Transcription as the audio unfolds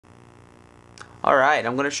Alright,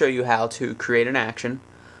 I'm going to show you how to create an action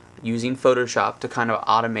using Photoshop to kind of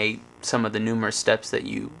automate some of the numerous steps that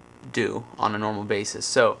you do on a normal basis.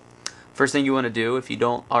 So, first thing you want to do, if you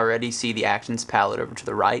don't already see the Actions palette over to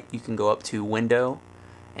the right, you can go up to Window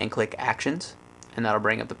and click Actions, and that'll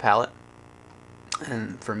bring up the palette.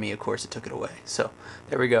 And for me, of course, it took it away. So,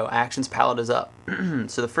 there we go. Actions palette is up.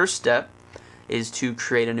 So the first step is to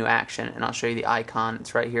create a new action, and I'll show you the icon.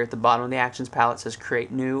 It's right here at the bottom of the Actions palette. It says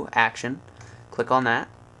Create New Action. Click on that,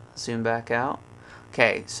 zoom back out.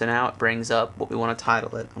 Okay, so now it brings up what we want to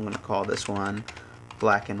title it. I'm going to call this one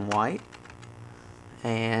Black and White,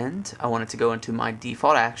 and I want it to go into my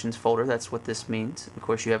default actions folder. That's what this means. Of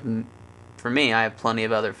course, you have, for me, I have plenty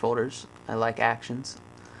of other folders. I like actions.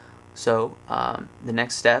 So the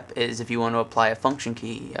next step is if you want to apply a function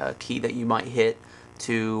key, a key that you might hit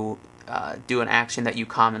to do an action that you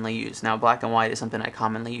commonly use. Now, black and white is something I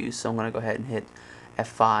commonly use, so I'm going to go ahead and hit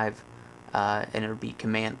F5. And it'll be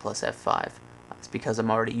Command plus F5. It's because I'm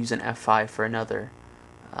already using F5 for another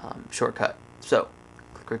shortcut. So,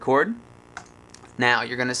 click Record. Now,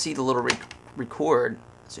 you're going to see the little record,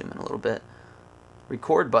 zoom in a little bit,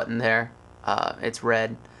 record button there. It's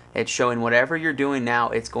red. It's showing whatever you're doing now,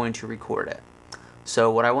 it's going to record it. So,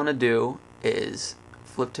 what I want to do is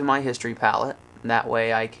flip to my history palette. That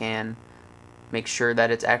way I can make sure that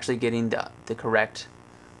it's actually getting the correct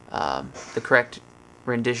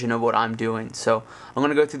rendition of what I'm doing. So I'm going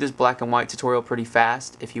to go through this black and white tutorial pretty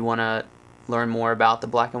fast. If you want to learn more about the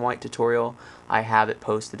black and white tutorial, I have it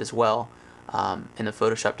posted as well in the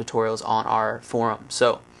Photoshop tutorials on our forum.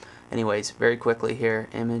 So anyways, very quickly here,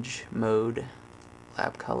 image mode,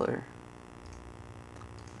 lab color.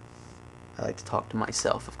 I like to talk to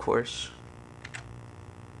myself, of course.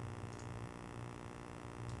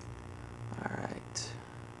 Alright.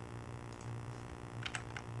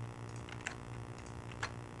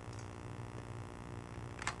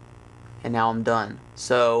 And now I'm done.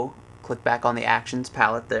 So click back on the Actions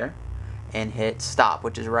palette there and hit Stop,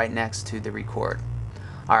 which is right next to the record.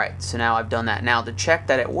 Alright, so now I've done that. Now to check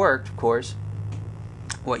that it worked, of course,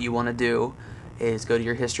 what you want to do is go to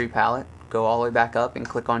your history palette, go all the way back up and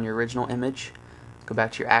click on your original image, go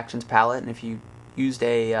back to your Actions palette, and if you used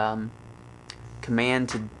a command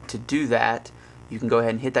to do that, you can go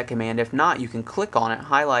ahead and hit that command. If not, you can click on it,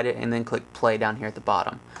 highlight it, and then click play down here at the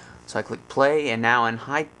bottom. So I click play, and now in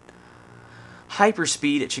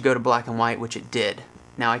hyperspeed it should go to black and white, which it did.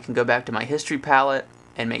 Now I can go back to my history palette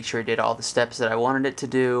and make sure it did all the steps that I wanted it to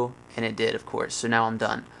do, and it did, of course. So now I'm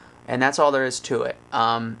done. And that's all there is to it.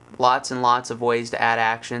 Lots and lots of ways to add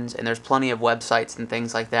actions, and there's plenty of websites and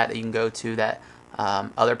things like that you can go to that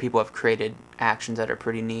other people have created actions that are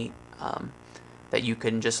pretty neat that you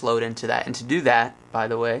can just load into that. And to do that, by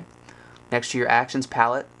the way, next to your Actions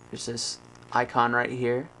palette, there's this icon right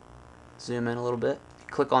here. Zoom in a little bit.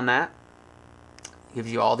 Click on that. It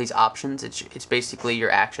gives you all these options. It's basically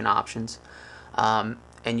your action options. And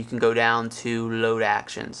you can go down to Load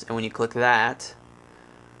Actions. And when you click that,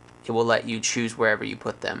 it will let you choose wherever you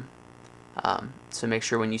put them. So make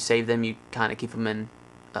sure when you save them, you kind of keep them in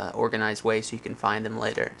organized way so you can find them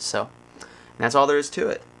later. So, and that's all there is to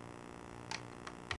it.